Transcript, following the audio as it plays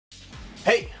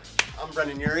Hey, I'm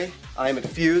Brendon Urie. I am at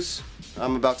Fuse.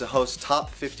 I'm about to host Top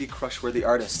 50 Crushworthy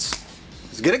Artists.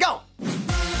 Let's get it go!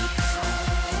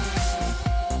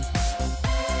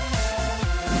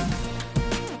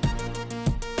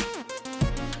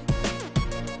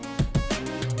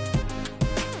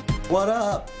 What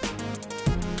up?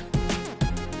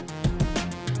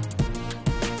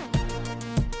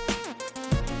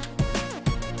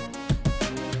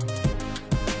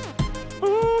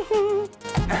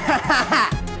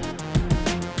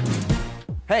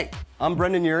 Hey, I'm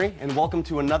Brendon Urie, and welcome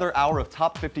to another hour of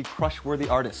Top 50 Crushworthy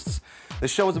Artists.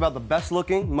 This show is about the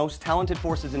best-looking, most talented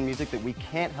forces in music that we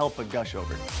can't help but gush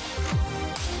over.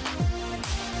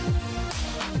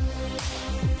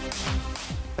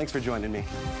 Thanks for joining me.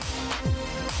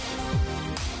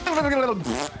 I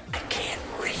can't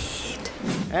read.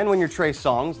 And when you're Trey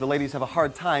Songz, the ladies have a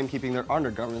hard time keeping their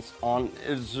undergarments on.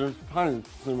 The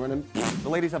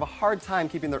ladies have a hard time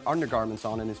keeping their undergarments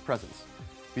on in his presence.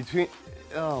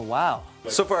 Oh, wow.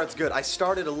 So far it's good. I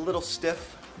started a little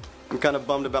stiff. I'm kind of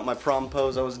bummed about my prom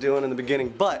pose I was doing in the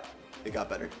beginning, but it got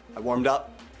better. I warmed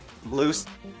up, I'm loose.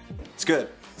 It's good.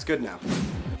 It's good now.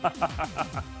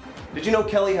 Did you know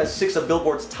Kelly has 6 of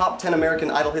Billboard's top 10 American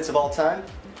Idol hits of all time?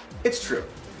 It's true.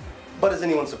 But is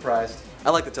anyone surprised?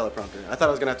 I like the teleprompter. I thought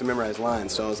I was gonna have to memorize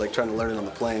lines, so I was like trying to learn it on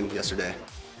the plane yesterday.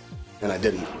 And I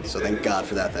didn't, so thank God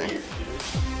for that thing.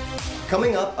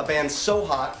 Coming up, a band so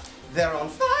hot, they're on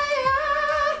fire.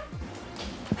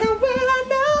 And will I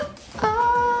know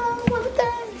I wanna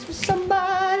dance with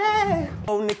somebody?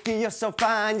 Oh, Nikki, you're so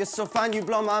fine, you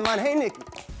blow my mind. Hey, Nikki.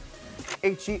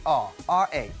 H-E-R-R-A-Y-M-O-N-D.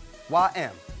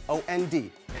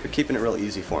 They're keeping it real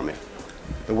easy for me.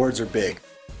 The words are big,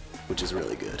 which is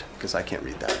really good, because I can't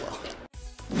read that well.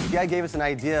 The guy gave us an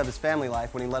idea of his family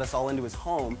life when he let us all into his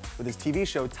home with his TV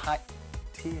show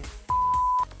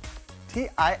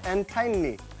T-I-N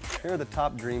Tiny. Here are the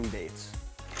top dream dates.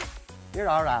 Here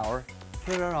are our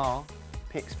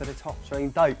picks for the top dream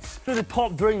dates. For the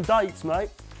top dream dates, mate.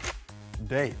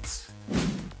 Dates.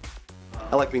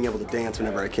 I like being able to dance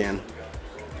whenever I can.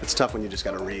 It's tough when you just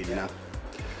gotta read, you know?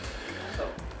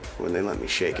 When they let me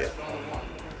shake it,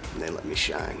 and they let me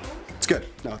shine. It's good.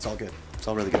 No, it's all good. It's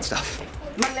all really good stuff.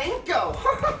 Malenko!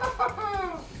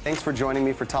 Thanks for joining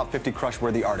me for Top 50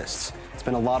 Crushworthy Artists. It's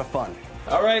been a lot of fun.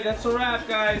 All right, that's a wrap,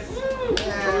 guys.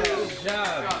 Yeah. Good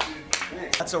job.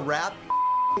 That's a wrap.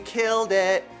 Killed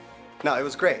it. No, it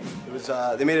was great. It was.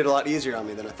 They made it a lot easier on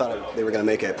me than I thought they were gonna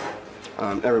make it.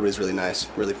 Everybody's really nice,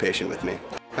 really patient with me.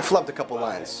 I flubbed a couple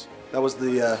lines. That was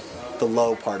the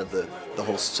low part of the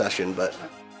whole session, but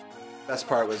the best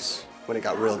part was when it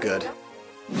got real good.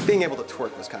 Being able to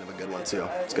twerk was kind of a good one too.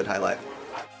 It's a good highlight.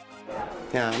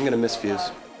 Yeah, I'm gonna miss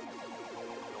Fuse.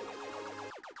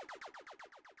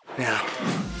 Yeah.